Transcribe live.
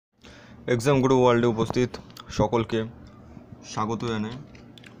Exam গুরু ওয়ার্ল্ডে উপস্থিত সকলকে স্বাগত জানাই।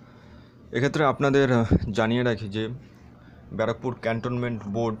 এক্ষেত্রে আপনাদের জানিয়ে রাখি যে ব্যারাকপুর ক্যান্টনমেন্ট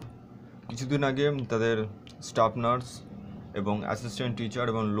বোর্ড কিছুদিন আগে তাদের স্টাফ নার্স এবং অ্যাসিস্ট্যান্ট টিচার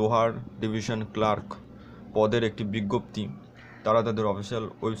এবং লোহার ডিভিশন ক্লার্ক পদের একটি বিজ্ঞপ্তি তারা তাদের অফিসিয়াল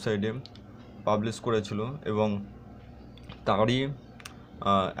ওয়েবসাইটে পাবলিশ করেছিল এবং তারই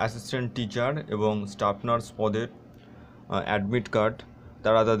অ্যাসিস্ট্যান্ট টিচার এবং স্টাফ নার্স পদের অ্যাডমিট কার্ড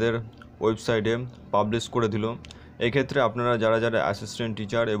তারা তাদের ওয়েবসাইটে পাবলিশ করে দিল। এক্ষেত্রে আপনারা যারা যারা অ্যাসিস্ট্যান্ট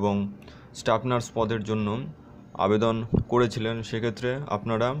টিচার এবং স্টাফ নার্স পদের জন্য আবেদন করেছিলেন সেক্ষেত্রে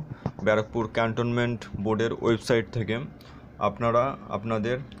আপনারা ব্যারাকপুর ক্যান্টনমেন্ট বোর্ডের ওয়েবসাইট থেকে আপনারা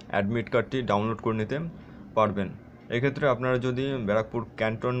আপনাদের অ্যাডমিট কার্ডটি ডাউনলোড করে নিতে পারবেন। এক্ষেত্রে আপনারা যদি ব্যারাকপুর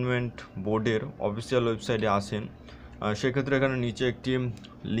ক্যান্টনমেন্ট বোর্ডের অফিসিয়াল ওয়েবসাইটে আসেন সেক্ষেত্রে এখানে নিচে একটি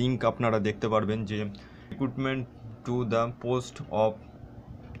লিঙ্ক আপনারা দেখতে পারবেন যে recruitment to the post of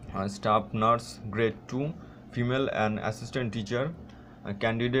staff nurse grade 2 female and assistant teacher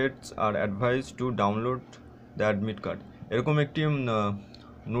candidates are advice to download the admit card, এরকম একটি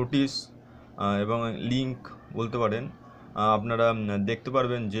নোটিশ এবং লিঙ্ক বলতে পারেন আপনারা দেখতে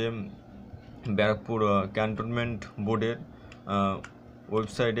পারবেন যে ব্যারাকপুর ক্যান্টনমেন্ট বোর্ডের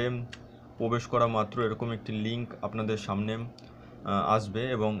ওয়েবসাইটে প্রবেশ করা মাত্র এরকম একটি লিঙ্ক আপনাদের সামনে আসবে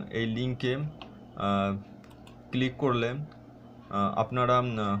এবং এই লিঙ্কে ক্লিক করলে আপনারা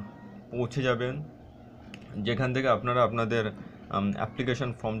পৌঁছে যাবেন যেখান থেকে আপনারা আপনাদের অ্যাপ্লিকেশন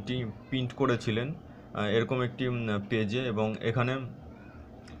ফর্মটি প্রিন্ট করেছিলেন এরকম একটি পেজে, এবং এখানে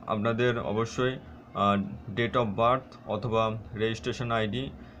আপনাদের অবশ্যই ডেট অফ বার্থ অথবা রেজিস্ট্রেশন আইডি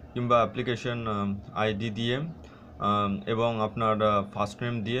কিংবা অ্যাপ্লিকেশন আইডি দিয়ে এবং আপনার ফার্স্ট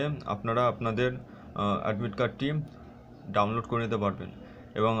নেম দিয়ে আপনারা আপনাদের অ্যাডমিট কার্ডটি ডাউনলোড করে নিতে পারবেন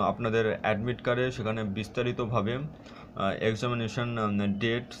এবং আপনাদের অ্যাডমিট কার্ডে সেখানে বিস্তারিতভাবে এক্সামিনেশন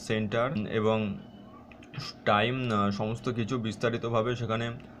ডেট, সেন্টার এবং টাইম সমস্ত কিছু বিস্তারিতভাবে সেখানে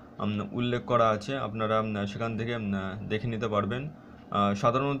উল্লেখ করা আছে। আপনারা সেখান থেকে দেখে নিতে পারবেন।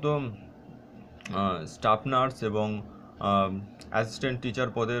 সাধারণত স্টাফ নার্স এবং অ্যাসিস্ট্যান্ট টিচার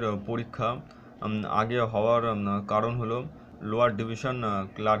পদের পরীক্ষা আগে হওয়ার কারণ হলো লোয়ার ডিভিশন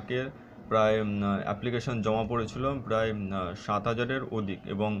ক্লার্কের প্রায় অ্যাপ্লিকেশন জমা পড়েছিল প্রায় 7,000-এর অধিক,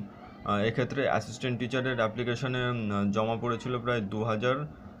 এবং এক্ষেত্রে অ্যাসিস্ট্যান্ট টিচারের অ্যাপ্লিকেশনে জমা পড়েছিল প্রায়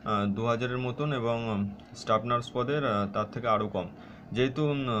 2,000-এর মতন, এবং স্টাফ নার্স পদের তার থেকে আরও কম। যেহেতু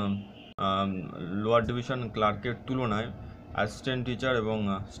লোয়ার ডিভিশন ক্লার্কের তুলনায় অ্যাসিস্ট্যান্ট টিচার এবং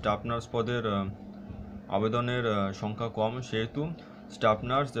স্টাফ নার্স পদের আবেদনের সংখ্যা কম, সেহেতু স্টাফ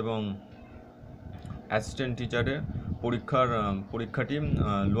নার্স এবং অ্যাসিস্ট্যান্ট টিচারের পরীক্ষাটি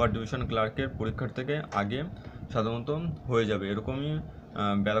লোয়ার ডিভিশন ক্লার্কের পরীক্ষার থেকে আগে সাধারণত হয়ে যাবে, এরকমই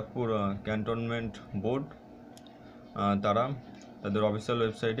ব্যারাকপুর ক্যান্টনমেন্ট বোর্ড তারা তাদের অফিসিয়াল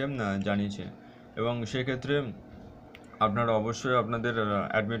ওয়েবসাইটে জানিয়েছে। এবং সেক্ষেত্রে আপনারা অবশ্যই আপনাদের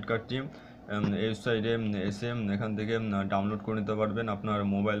অ্যাডমিট কার্ডটি এই ওয়েবসাইটে এসে এখান থেকে ডাউনলোড করে নিতে পারবেন আপনার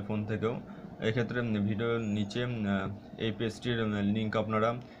মোবাইল ফোন থেকেও। এক্ষেত্রে ভিডিওর নিচে এই পেজটির লিঙ্ক আপনারা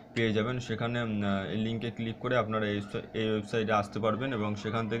পেয়ে যাবেন, সেখানে এই লিঙ্কে ক্লিক করে আপনারা এই ওয়েবসাইটে আসতে পারবেন এবং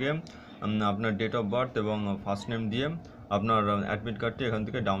সেখান থেকে আপনার ডেট অফ বার্থ এবং ফার্স্ট নেম দিয়ে আপনার অ্যাডমিট কার্ডটি এখান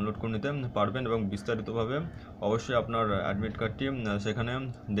থেকে ডাউনলোড করে নিতে পারবেন এবং বিস্তারিতভাবে অবশ্যই আপনার অ্যাডমিট কার্ডটি সেখানে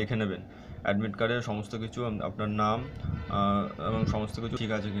দেখে নেবেন। অ্যাডমিট কার্ডে সমস্ত কিছু আপনার নাম এবং সমস্ত কিছু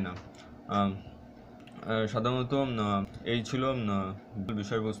ঠিক আছে কিনা। সাধারণত এই ছিল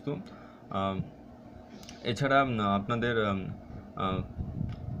বিষয়বস্তু। এছাড়া আপনাদের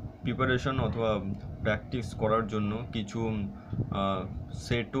প্রিপারেশন অথবা প্র্যাকটিস করার জন্য কিছু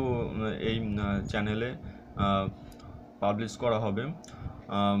সেটও এই চ্যানেলে পাবলিশ করা হবে।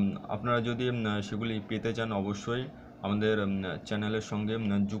 আপনারা যদি সেগুলি পেতে চান অবশ্যই আমাদের চ্যানেলের সঙ্গে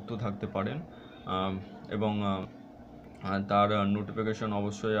যুক্ত থাকতে পারেন এবং তার নোটিফিকেশন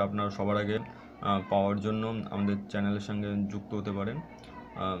অবশ্যই আপনার সবার আগে পাওয়ার জন্য আমাদের চ্যানেলের সঙ্গে যুক্ত হতে পারেন।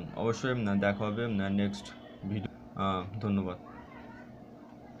 অবশ্যই দেখা হবে নেক্সট ভিডিও। ধন্যবাদ।